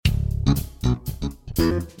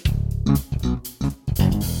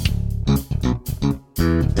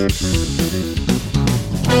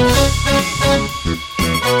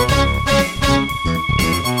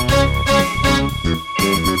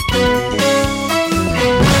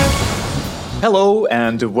Hello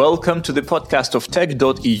and welcome to the podcast of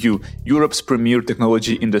Tech.eu, Europe's premier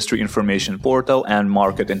technology industry information portal and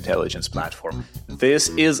market intelligence platform. This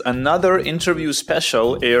is another interview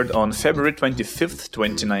special aired on February 25th,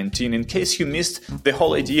 2019. In case you missed the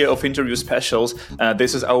whole idea of interview specials,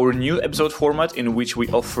 this is our new episode format in which we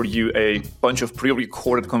offer you a bunch of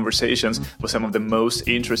pre-recorded conversations with some of the most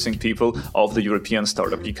interesting people of the European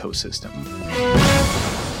startup ecosystem.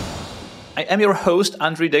 I am your host,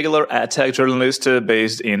 Andrei Degeler, a tech journalist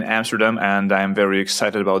based in Amsterdam, and I am very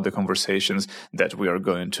excited about the conversations that we are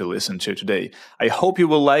going to listen to today. I hope you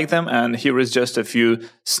will like them, and here is just a few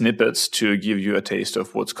snippets to give you a taste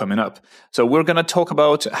of what's coming up. So we're going to talk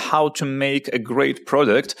about how to make a great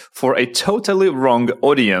product for a totally wrong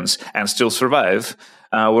audience and still survive.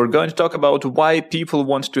 We're going to talk about why people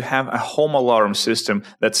want to have a home alarm system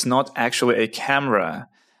that's not actually a camera.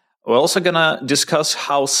 We're also going to discuss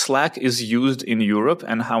how Slack is used in Europe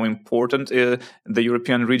and how important the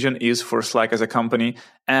European region is for Slack as a company.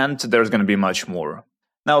 And there's going to be much more.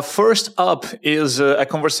 Now, first up is a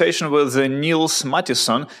conversation with Nils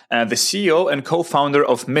Mattisson, the CEO and co-founder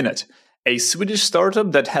of Minut, a Swedish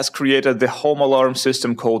startup that has created the home alarm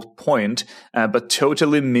system called Point, but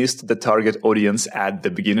totally missed the target audience at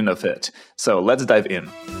the beginning of it. So let's dive in.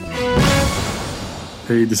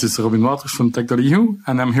 Hey, this is Robin Waters from Tech.eu,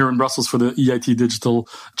 and I'm here in Brussels for the EIT Digital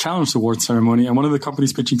Challenge Awards ceremony. And one of the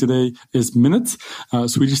companies pitching today is Minut, a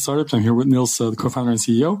Swedish startup. I'm here with Nils, the co-founder and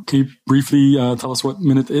CEO. Can you briefly tell us what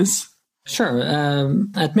Minut is? Sure.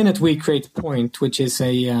 At Minut, we create Point, which is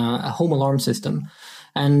a home alarm system.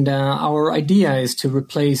 And our idea is to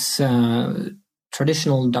replace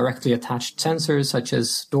traditional directly attached sensors such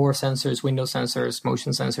as door sensors, window sensors,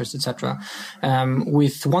 motion sensors, etc.,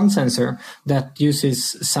 with one sensor that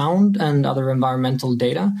uses sound and other environmental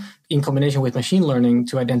data in combination with machine learning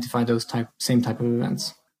to identify those same type of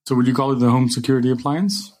events. So would you call it the home security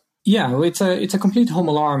appliance? Yeah, it's a complete home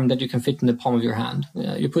alarm that you can fit in the palm of your hand.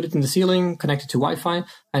 You put it in the ceiling, connect it to Wi-Fi,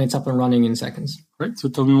 and it's up and running in seconds. Great. So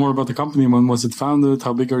tell me more about the company. When was it founded?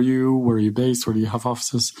 How big are you? Where are you based? Where do you have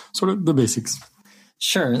offices? Sort of the basics.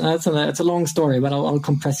 Sure, it's a long story, but I'll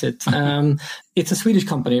compress it. It's a Swedish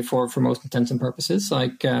company for most intents and purposes.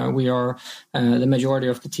 We are the majority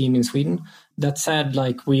of the team in Sweden. That said,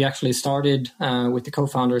 we actually started with the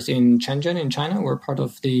co-founders in Shenzhen in China. We're part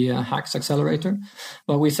of the HAX Accelerator,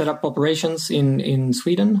 but we set up operations in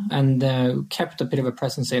Sweden and kept a bit of a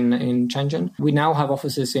presence in Shenzhen. We now have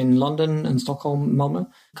offices in London and Stockholm, Malmö,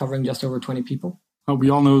 covering just over 20 people. We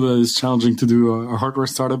all know that it's challenging to do a hardware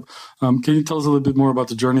startup. Can you tell us a little bit more about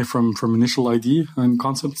the journey from initial idea and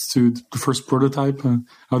concepts to the first prototype?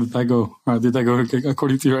 How did that go? Did that go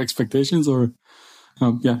according to your expectations? Or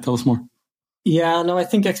tell us more. Yeah, no, I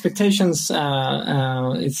think expectations,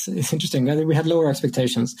 it's interesting. I think we had lower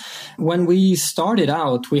expectations. When we started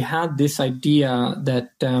out, we had this idea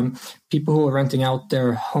that people who were renting out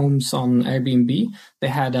their homes on Airbnb, they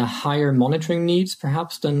had a higher monitoring needs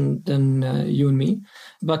perhaps than you and me.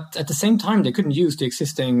 But at the same time, they couldn't use the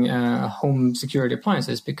existing home security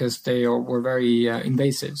appliances because they were very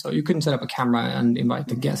invasive. So you couldn't set up a camera and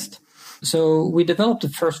invite a guest. So we developed the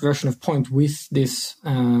first version of Point with this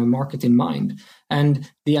market in mind.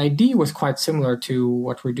 And the idea was quite similar to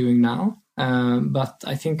what we're doing now. But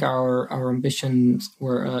I think our ambitions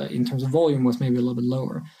were, in terms of volume, was maybe a little bit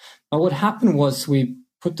lower. But what happened was we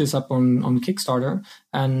put this up on Kickstarter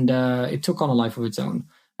and it took on a life of its own.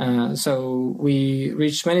 So we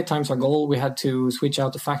reached many times our goal. We had to switch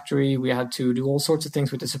out the factory. We had to do all sorts of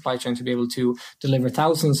things with the supply chain to be able to deliver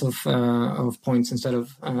thousands of points instead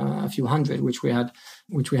of a few hundred, which we had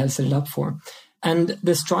set it up for. And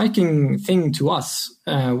the striking thing to us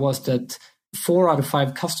was that 4 out of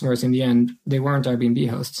 5 customers in the end, they weren't Airbnb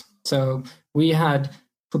hosts. So we had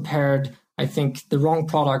prepared, I think, the wrong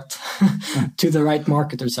product to the right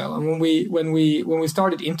market or so. And when we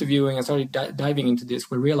started interviewing and started diving into this,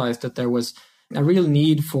 we realized that there was a real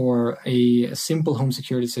need for a simple home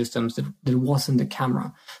security system that wasn't a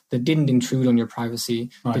camera, that didn't intrude on your privacy,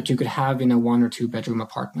 right, that you could have in a 1 or 2 bedroom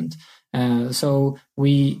apartment. So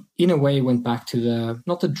we, in a way, went back to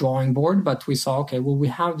not the drawing board, but we saw, okay, well, we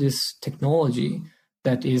have this technology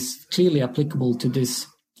that is clearly applicable to this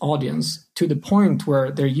audience to the point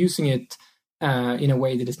where they're using it in a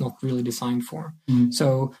way that it's not really designed for.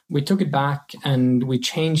 So we took it back and we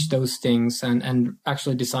changed those things and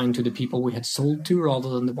actually designed to the people we had sold to rather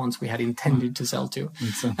than the ones we had intended to sell to.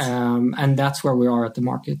 Makes sense. And that's where we are at the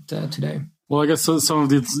market today. Well, I guess some of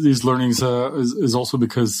these learnings is also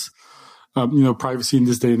because privacy in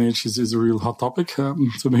this day and age is a real hot topic.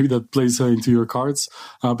 So maybe that plays into your cards.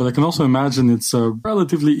 But I can also imagine it's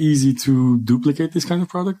relatively easy to duplicate this kind of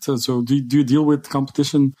product. So do you deal with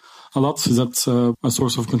competition a lot? Is that a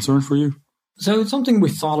source of concern for you? So it's something we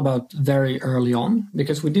thought about very early on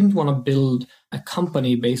because we didn't want to build a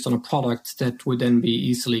company based on a product that would then be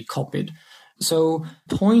easily copied. So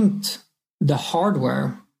the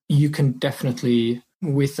hardware, you can definitely,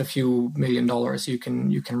 with a few $1 million,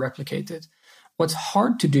 you can replicate it. What's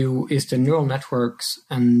hard to do is the neural networks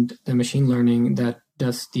and the machine learning that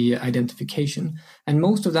does the identification. And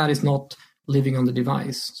most of that is not living on the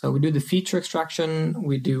device. So we do the feature extraction,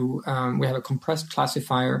 we have a compressed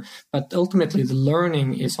classifier, but ultimately the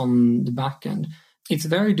learning is on the back end. It's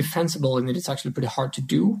very defensible in that it's actually pretty hard to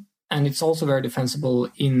do. And it's also very defensible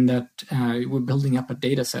in that we're building up a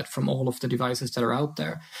data set from all of the devices that are out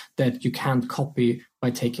there that you can't copy by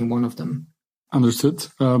taking one of them. Understood.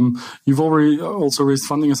 You've already also raised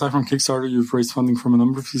funding aside from Kickstarter. You've raised funding from a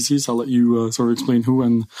number of VCs. I'll let you sort of explain who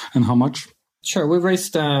and how much. Sure. We've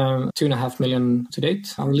raised $2.5 million to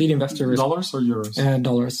date. Our lead investor is... Dollars or euros?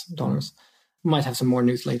 Dollars. Might have some more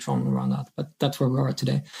news later on around that, but that's where we are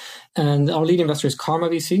today. And our lead investor is Karma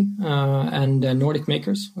VC and Nordic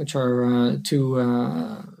Makers, which are two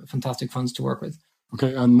fantastic funds to work with.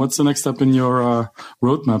 Okay. And what's the next step in your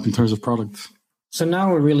roadmap in terms of product? So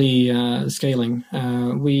now we're really scaling.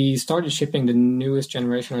 We started shipping the newest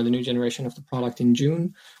generation or the new generation of the product in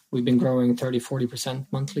June. We've been growing 30-40%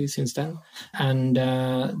 monthly since then. And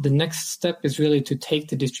the next step is really to take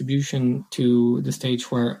the distribution to the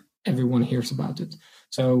stage where everyone hears about it.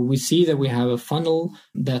 So we see that we have a funnel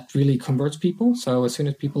that really converts people. So as soon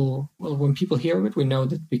as when people hear of it, we know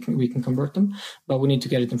that we can convert them, but we need to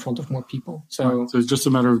get it in front of more people. So it's just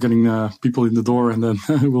a matter of getting people in the door, and then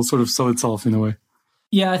it will sort of sell itself in a way.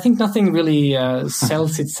 Yeah, I think nothing really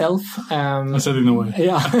sells itself. I said in a way.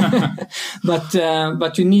 Yeah,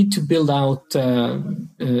 but you need to build out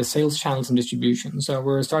sales channels and distribution. So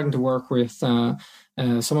we're starting to work with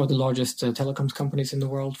some of the largest telecoms companies in the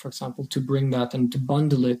world, for example, to bring that and to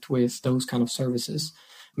bundle it with those kind of services,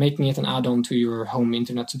 making it an add-on to your home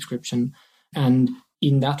internet subscription. And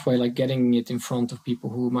in that way, like getting it in front of people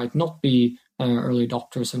who might not be early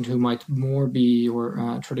adopters and who might more be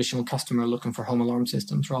your traditional customer looking for home alarm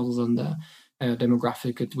systems rather than the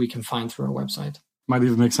demographic that we can find through our website. Might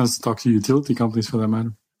even make sense to talk to utility companies for that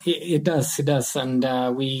matter. It does. And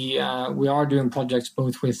we are doing projects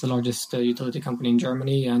both with the largest utility company in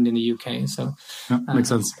Germany and in the UK. So makes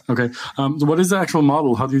sense. Okay. So what is the actual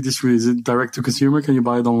model? How do you distribute? Is it direct to consumer? Can you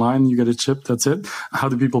buy it online? You get it shipped. That's it. How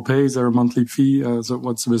do people pay? Is there a monthly fee? So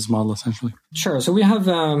what's the business model essentially? Sure. So we have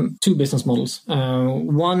two business models.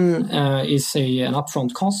 One is an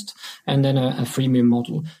upfront cost and then a freemium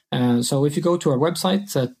model. So if you go to our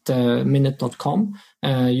website at minute.com,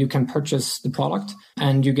 you can purchase the product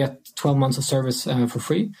and you get 12 months of service for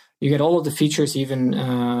free. You get all of the features even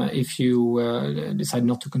if you decide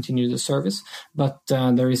not to continue the service. But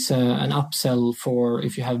there is an upsell for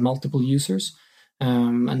if you have multiple users.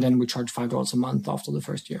 And then we charge $5 a month after the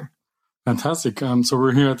first year. Fantastic. So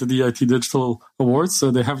we're here at the DIT Digital Awards.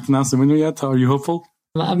 So they haven't announced the winner yet. Are you hopeful?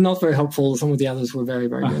 I'm not very hopeful. Some of the others were very,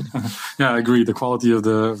 very good. Yeah, I agree. The quality of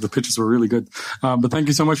the pitches were really good. But thank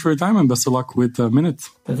you so much for your time and best of luck with Minute.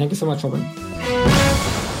 Thank you so much, Robin.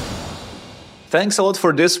 Thanks a lot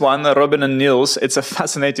for this one, Robin and Niels. It's a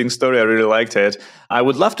fascinating story. I really liked it. I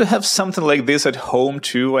would love to have something like this at home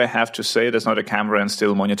too, I have to say. There's not a camera and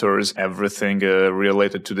still monitors everything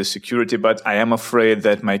related to the security, but I am afraid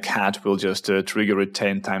that my cat will just trigger it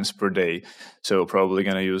 10 times per day. So probably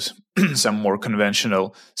going to use some more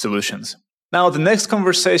conventional solutions. Now, the next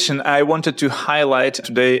conversation I wanted to highlight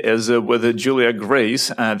today is with Julia Grace,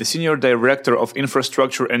 the Senior Director of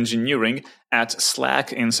Infrastructure Engineering at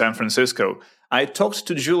Slack in San Francisco. I talked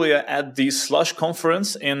to Julia at the Slush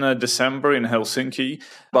conference in December in Helsinki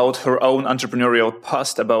about her own entrepreneurial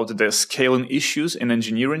post about the scaling issues in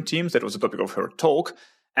engineering teams. That was the topic of her talk.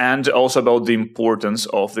 And also about the importance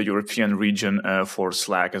of the European region for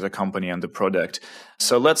Slack as a company and the product.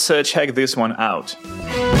 So let's check this one out.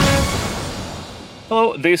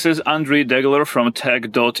 Hello, this is Andrei Degler from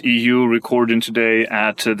tech.eu recording today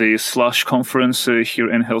at the Slush conference here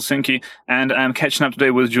in Helsinki. And I'm catching up today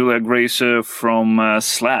with Julia Grace from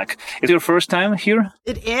Slack. Is it your first time here?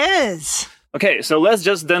 It is. Okay, so let's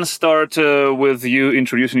just then start with you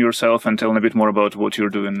introducing yourself and telling a bit more about what you're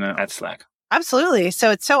doing at Slack. Absolutely.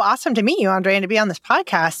 So it's so awesome to meet you, Andre, and to be on this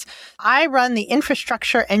podcast. I run the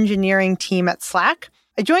infrastructure engineering team at Slack.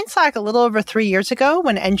 I joined Slack a little over 3 years ago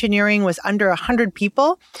when engineering was under 100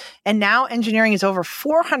 people, and now engineering is over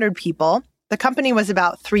 400 people. The company was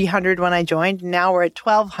about 300 when I joined. Now we're at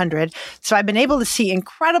 1,200. So I've been able to see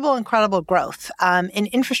incredible growth. In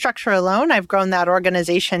infrastructure alone, I've grown that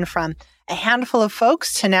organization from a handful of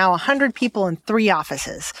folks to now 100 people in 3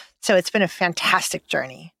 offices. So it's been a fantastic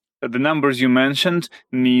journey. The numbers you mentioned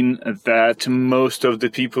mean that most of the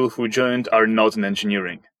people who joined are not in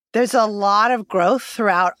engineering. There's a lot of growth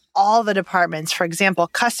throughout all the departments. For example,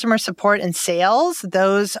 customer support and sales,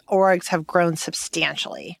 those orgs have grown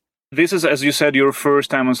substantially. This is, as you said, your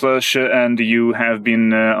first time on Slack, and you have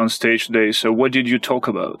been on stage today. So what did you talk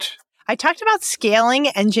about? I talked about scaling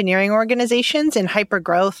engineering organizations in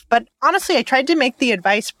hypergrowth, but honestly, I tried to make the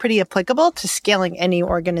advice pretty applicable to scaling any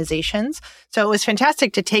organizations. So it was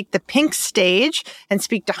fantastic to take the pink stage and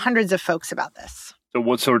speak to hundreds of folks about this. So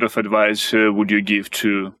what sort of advice would you give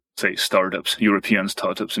to, say, startups, European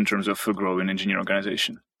startups, in terms of growing engineering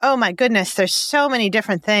organization? Oh my goodness, there's so many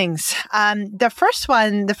different things. The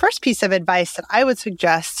first piece of advice that I would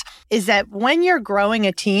suggest is that when you're growing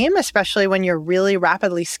a team, especially when you're really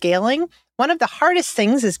rapidly scaling, one of the hardest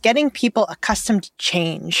things is getting people accustomed to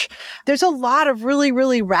change. There's a lot of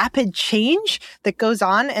really rapid change that goes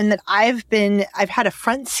on and that I've had a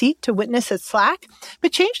front seat to witness at Slack,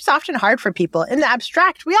 but change is often hard for people. In the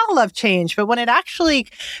abstract, we all love change, but when it actually,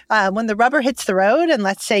 when the rubber hits the road and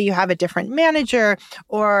let's say you have a different manager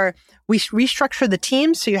or we restructure the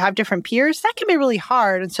team so you have different peers, that can be really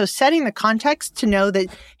hard. And so setting the context to know that,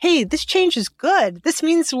 hey, this change is good. This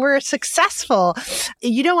means we're successful.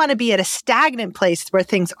 You don't want to be at a stagnant place where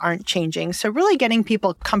things aren't changing. So really getting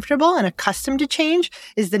people comfortable and accustomed to change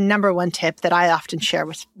is the number one tip that I often share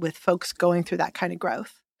with folks going through that kind of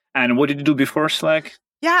growth. And what did you do before Slack?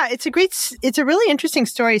 Yeah, it's a really interesting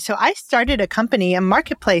story. So I started a company, a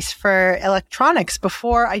marketplace for electronics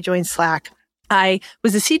before I joined Slack. I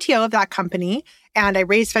was the CTO of that company and I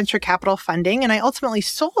raised venture capital funding and I ultimately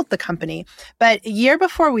sold the company. But a year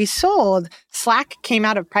before we sold, Slack came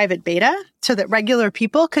out of private beta so that regular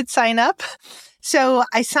people could sign up. So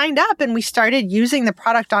I signed up and we started using the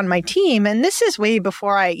product on my team. And this is way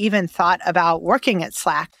before I even thought about working at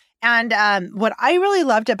Slack. And what I really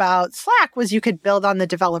loved about Slack was you could build on the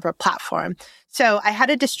developer platform. So I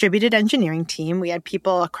had a distributed engineering team. We had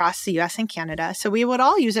people across the US and Canada. So we would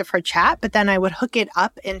all use it for chat, but then I would hook it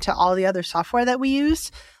up into all the other software that we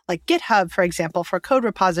use, like GitHub, for example, for code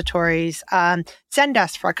repositories,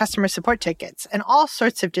 Zendesk for our customer support tickets, and all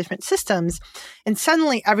sorts of different systems. And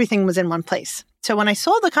suddenly everything was in one place. So when I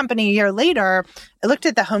sold the company a year later, I looked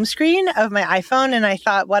at the home screen of my iPhone and I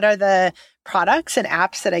thought, what are the products and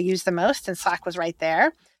apps that I use the most? And Slack was right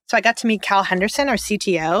there. So I got to meet Cal Henderson, our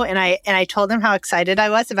CTO, and I told him how excited I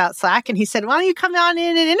was about Slack. And he said, why don't you come on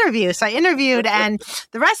in and interview? So I interviewed and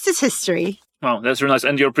the rest is history. Wow, that's really nice.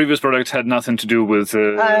 And your previous product had nothing to do with...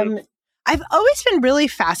 I've always been really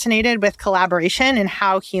fascinated with collaboration and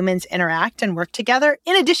how humans interact and work together,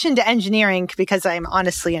 in addition to engineering, because I'm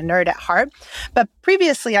honestly a nerd at heart. But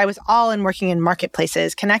previously, I was all in working in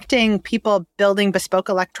marketplaces, connecting people building bespoke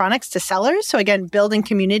electronics to sellers. So again, building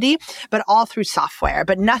community, but all through software,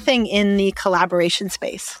 but nothing in the collaboration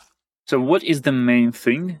space. So what is the main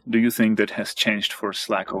thing, do you think, that has changed for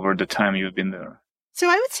Slack over the time you've been there? So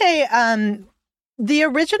I would say the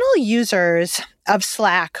original users of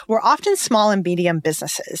Slack were often small and medium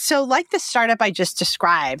businesses. So like the startup I just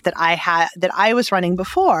described that I was running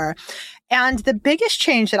before. And the biggest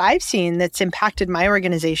change that I've seen that's impacted my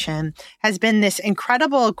organization has been this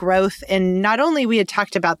incredible growth in not only we had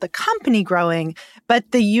talked about the company growing,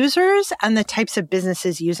 but the users and the types of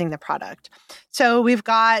businesses using the product. So we've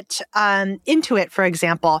got Intuit, for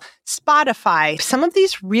example, Spotify, some of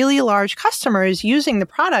these really large customers using the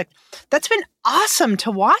product. That's been awesome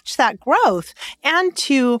to watch that growth and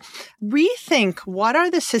to rethink what are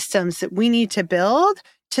the systems that we need to build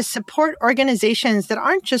to support organizations that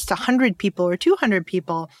aren't just 100 people or 200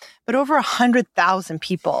 people, but over 100,000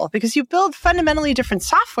 people, because you build fundamentally different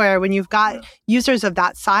software when you've got users of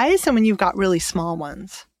that size and when you've got really small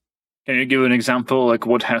ones. Can you give an example, like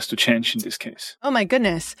what has to change in this case? Oh my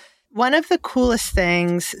goodness. One of the coolest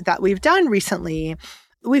things that we've done recently,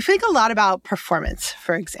 we think a lot about performance,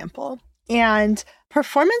 for example. And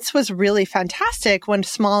performance was really fantastic when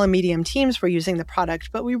small and medium teams were using the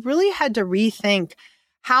product, but we really had to rethink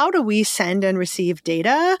how do we send and receive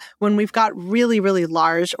data when we've got really, really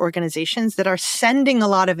large organizations that are sending a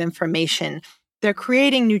lot of information They're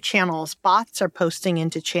creating new channels. Bots are posting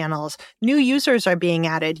into channels. New users are being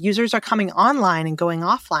added. Users are coming online and going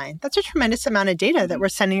offline. That's a tremendous amount of data that we're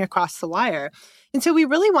sending across the wire. And so we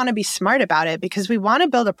really want to be smart about it because we want to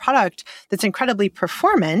build a product that's incredibly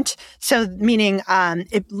performant. So meaning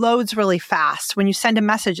it loads really fast. When you send a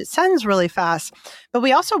message, it sends really fast. But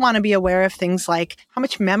we also want to be aware of things like how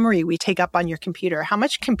much memory we take up on your computer, how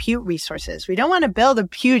much compute resources. We don't want to build a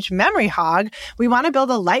huge memory hog. We want to build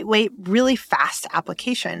a lightweight, really fast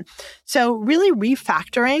application. So really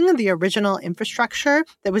refactoring the original infrastructure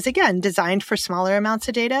that was, again, designed for smaller amounts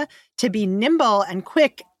of data to be nimble and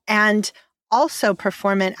quick and also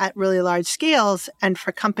performant at really large scales and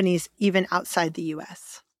for companies even outside the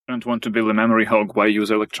US. Don't want to build a memory hog, why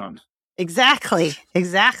use Electron? Exactly.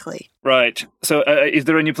 Right. So is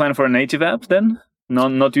there any plan for a native app then?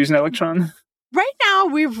 Not using Electron? Right now,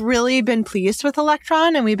 we've really been pleased with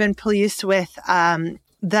Electron and we've been pleased with the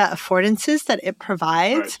affordances that it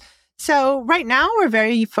provides. Right. So right now, we're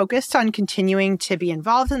very focused on continuing to be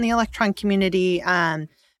involved in the Electron community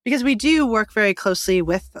because we do work very closely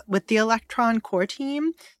with the Electron core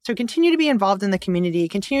team. So continue to be involved in the community,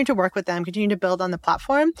 continue to work with them, continue to build on the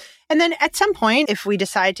platform. And then at some point, if we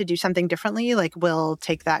decide to do something differently, like we'll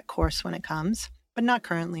take that course when it comes, but not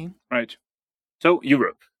currently. Right. So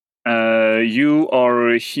Europe. You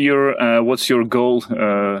are here. What's your goal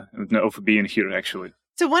of being here, actually?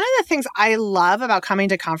 So one of the things I love about coming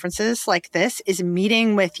to conferences like this is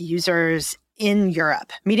meeting with users in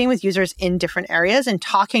Europe, meeting with users in different areas and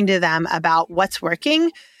talking to them about what's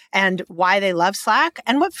working and why they love Slack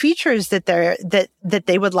and what features that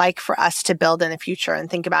they would like for us to build in the future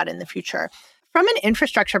and think about in the future. From an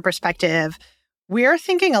infrastructure perspective, we're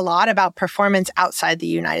thinking a lot about performance outside the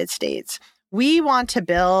United States. We want to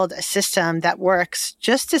build a system that works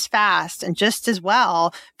just as fast and just as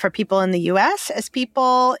well for people in the US as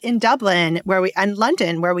people in Dublin and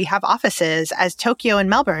London, where we have offices, as Tokyo and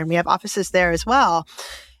Melbourne. We have offices there as well.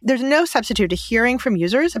 There's no substitute to hearing from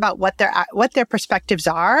users about what their perspectives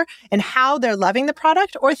are and how they're loving the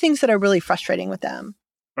product or things that are really frustrating with them.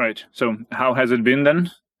 Right. So how has it been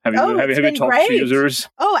then? Have you talked to users?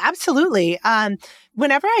 Oh, absolutely.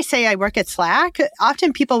 Whenever I say I work at Slack,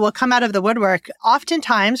 often people will come out of the woodwork.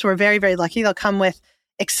 Oftentimes, we're very, very lucky. They'll come with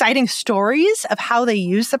exciting stories of how they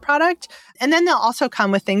use the product. And then they'll also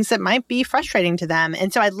come with things that might be frustrating to them.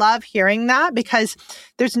 And so I love hearing that because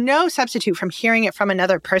there's no substitute from hearing it from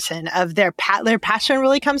another person of their passion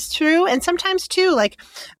really comes through. And sometimes too, like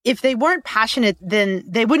if they weren't passionate, then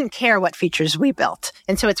they wouldn't care what features we built.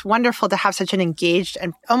 And so it's wonderful to have such an engaged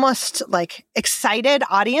and almost like excited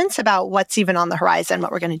audience about what's even on the horizon,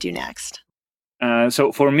 what we're going to do next.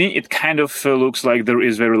 So for me, it kind of looks like there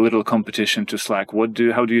is very little competition to Slack. How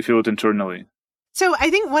do you feel it internally? So I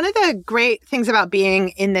think one of the great things about being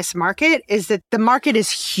in this market is that the market is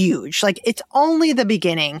huge. Like it's only the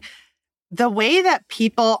beginning. The way that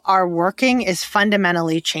people are working is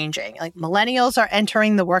fundamentally changing. Like millennials are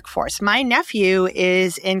entering the workforce. My nephew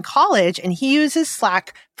is in college and he uses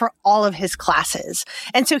Slack for all of his classes.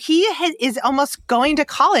 And so he is almost going to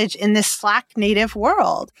college in this Slack native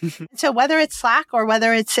world. So whether it's Slack or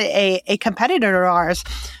whether it's a competitor of ours,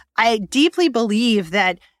 I deeply believe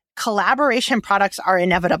that collaboration products are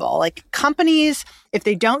inevitable. Like companies, if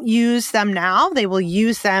they don't use them now, they will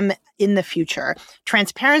use them in the future.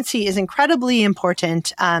 Transparency is incredibly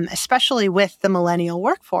important, especially with the millennial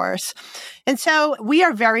workforce. And so we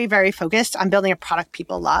are very, very focused on building a product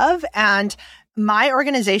people love. And my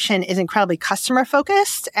organization is incredibly customer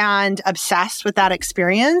focused and obsessed with that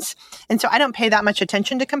experience. And so I don't pay that much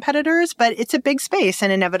attention to competitors, but it's a big space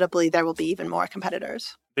and inevitably there will be even more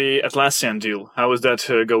competitors. The Atlassian deal, how is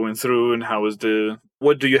that going through and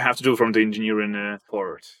what do you have to do from the engineering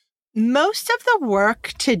part? Most of the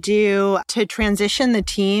work to do to transition the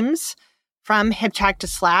teams from HipChat to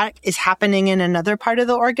Slack is happening in another part of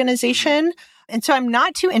the organization. And so I'm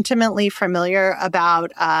not too intimately familiar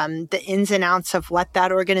about the ins and outs of what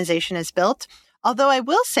that organization has built. Although I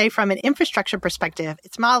will say from an infrastructure perspective,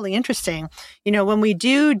 it's mildly interesting. You know, when we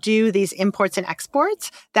do these imports and exports,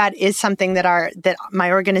 that is something that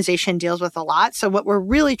my organization deals with a lot. So what we're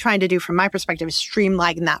really trying to do from my perspective is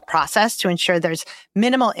streamline that process to ensure there's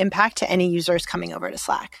minimal impact to any users coming over to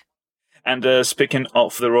Slack. And speaking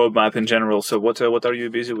of the roadmap in general, so what are you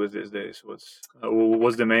busy with these days?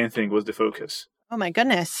 What's the main thing? What's the focus? Oh my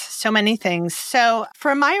goodness, so many things. So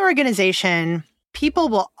for my organization, people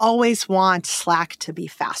will always want Slack to be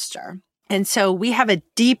faster. And so we have a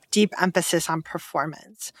deep, deep emphasis on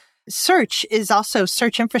performance. Search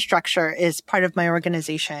infrastructure is part of my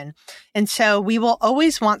organization. And so we will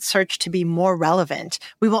always want search to be more relevant.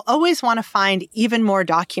 We will always want to find even more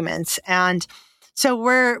documents. And So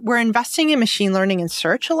we're investing in machine learning and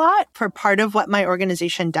search a lot for part of what my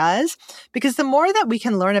organization does, because the more that we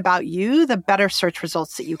can learn about you, the better search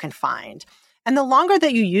results that you can find. And the longer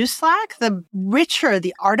that you use Slack, the richer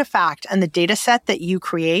the artifact and the data set that you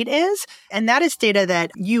create is. And that is data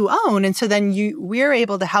that you own. And so then we're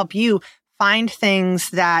able to help you find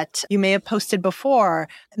things that you may have posted before,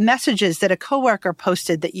 messages that a coworker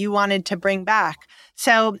posted that you wanted to bring back.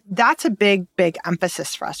 So that's a big, big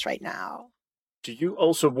emphasis for us right now. Do you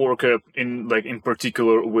also work in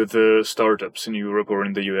particular with startups in Europe or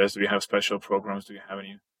in the US? Do you have special programs? Do you have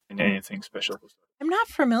anything special? I'm not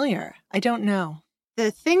familiar. I don't know. The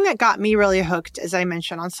thing that got me really hooked, as I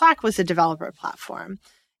mentioned on Slack, was the developer platform.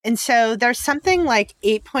 And so there's something like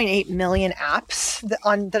 8.8 million apps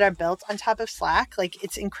that are built on top of Slack. Like,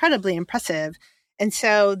 it's incredibly impressive. And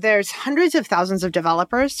so there's hundreds of thousands of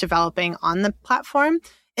developers developing on the platform.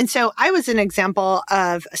 And so I was an example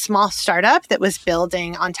of a small startup that was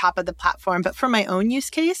building on top of the platform, but for my own use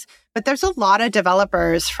case. But there's a lot of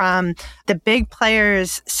developers from the big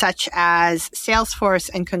players such as Salesforce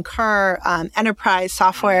and Concur, enterprise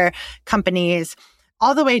software companies,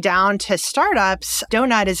 all the way down to startups.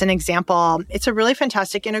 Donut is an example. It's a really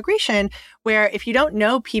fantastic integration where if you don't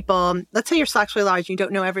know people, let's say your Slack's really large, you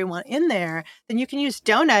don't know everyone in there, then you can use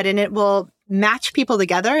Donut and it will match people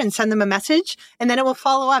together and send them a message. And then it will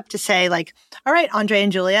follow up to say like, all right, Andre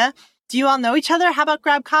and Julia, do you all know each other? How about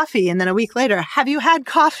grab coffee? And then a week later, have you had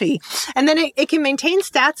coffee? And then it can maintain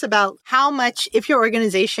stats about how much, if your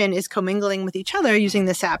organization is commingling with each other using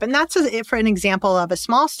this app. And that's for an example of a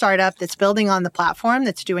small startup that's building on the platform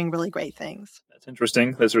that's doing really great things. That's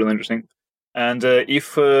interesting. That's really interesting. And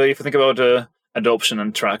if you think about adoption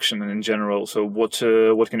and traction in general, so what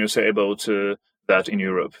can you say about that in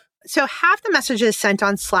Europe? So half the messages sent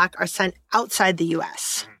on Slack are sent outside the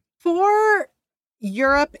US. For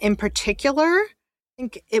Europe in particular, I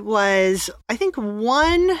think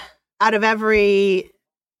 1 out of every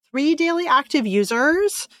 3 daily active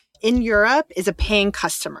users in Europe is a paying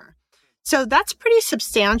customer. So that's pretty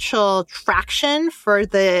substantial traction for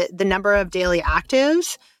the number of daily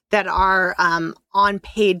actives that are on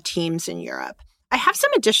paid teams in Europe. I have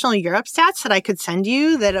some additional Europe stats that I could send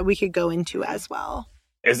you that we could go into as well.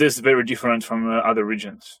 Is this very different from other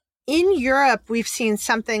regions? In Europe, we've seen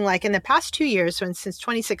something like in the past 2 years, since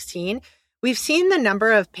 2016, we've seen the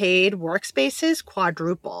number of paid workspaces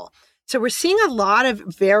quadruple. So we're seeing a lot of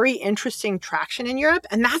very interesting traction in Europe.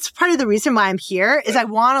 And that's part of the reason why I'm here is I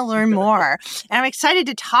want to learn more. And I'm excited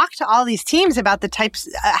to talk to all these teams about the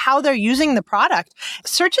types, how they're using the product.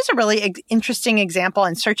 Search is a really interesting example,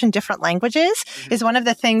 and search in different languages is one of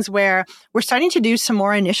the things where we're starting to do some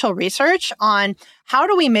more initial research on how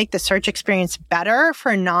do we make the search experience better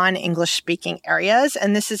for non-English speaking areas.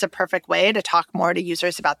 And this is a perfect way to talk more to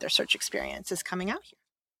users about their search experiences coming out here.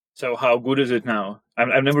 So how good is it now?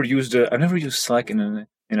 I've never used Slack in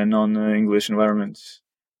a non-English environment.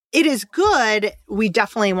 It is good. We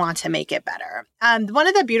definitely want to make it better. One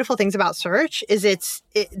of the beautiful things about search is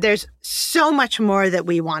there's so much more that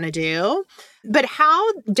we want to do, but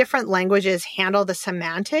how different languages handle the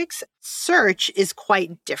semantics, search is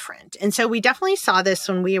quite different. And so we definitely saw this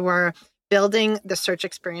when we were building the search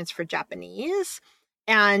experience for Japanese.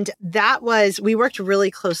 And we worked really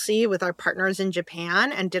closely with our partners in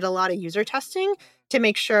Japan and did a lot of user testing to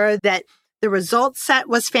make sure that the result set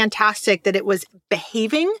was fantastic, that it was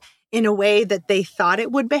behaving in a way that they thought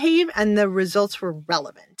it would behave, and the results were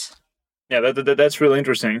relevant. Yeah, that's really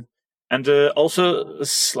interesting. And also,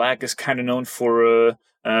 Slack is kind of known for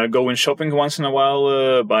going shopping once in a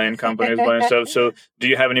while, buying companies, buying stuff. So do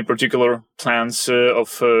you have any particular plans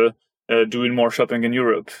of doing more shopping in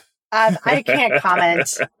Europe? I can't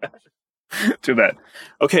comment. Too bad.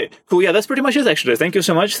 Okay, cool. Yeah, that's pretty much it, actually. Thank you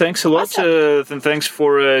so much. Thanks a lot. Awesome. Thanks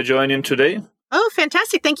for joining today. Oh,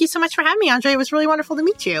 fantastic. Thank you so much for having me, Andre. It was really wonderful to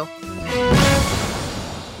meet you.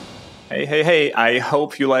 Hey, I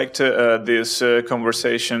hope you liked this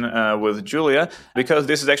conversation with Julia, because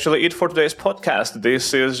this is actually it for today's podcast.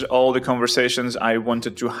 This is all the conversations I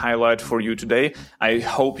wanted to highlight for you today. I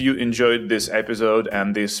hope you enjoyed this episode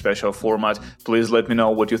and this special format. Please let me know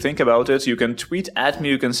what you think about it. You can tweet at me,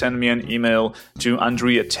 you can send me an email to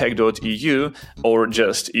andre@tech.eu, or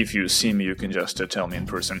just if you see me, you can just tell me in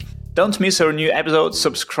person. Don't miss our new episodes.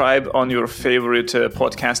 Subscribe on your favorite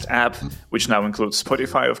podcast app, which now includes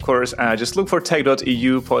Spotify, of course. Just look for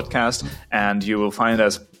tech.eu podcast and you will find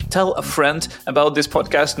us. Tell a friend about this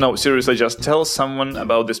podcast. No, seriously, just tell someone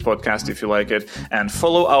about this podcast if you like it. And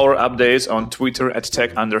follow our updates on Twitter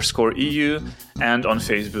 @tech_EU and on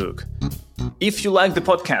Facebook. If you like the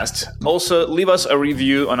podcast, also leave us a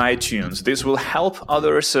review on iTunes. This will help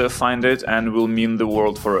others find it and will mean the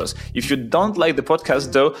world for us. If you don't like the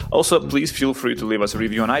podcast though, also please feel free to leave us a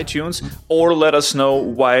review on iTunes or let us know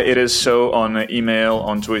why it is so on email,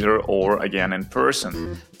 on Twitter, or again in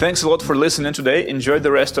person. Thanks a lot for listening today. Enjoy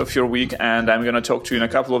the rest of your week, and I'm going to talk to you in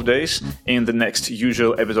a couple of days in the next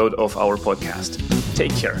usual episode of our podcast.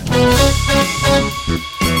 Take care.